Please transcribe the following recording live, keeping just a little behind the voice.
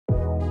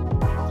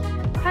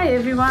Hi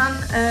everyone,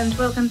 and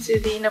welcome to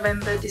the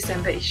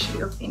November-December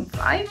issue of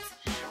Inflight,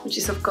 which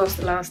is of course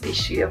the last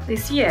issue of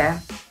this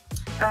year.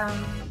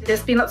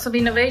 There's been lots of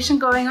innovation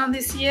going on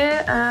this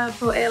year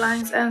for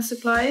airlines and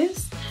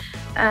suppliers,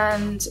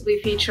 and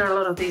we feature a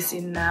lot of this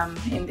in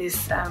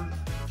this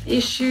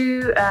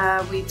issue.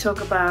 We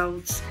talk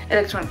about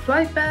electronic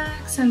flight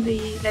bags and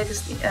the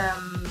latest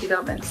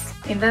developments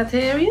in that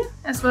area,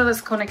 as well as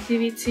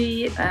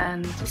connectivity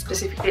and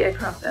specifically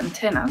aircraft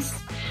antennas.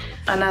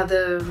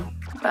 Another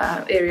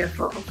area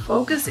of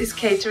focus is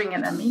catering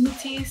and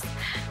amenities,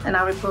 and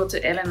our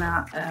reporter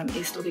Elena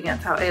is looking at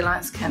how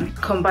airlines can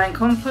combine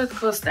comfort,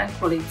 cost and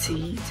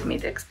quality to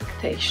meet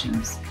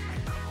expectations.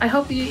 I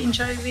hope you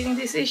enjoy reading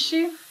this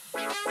issue.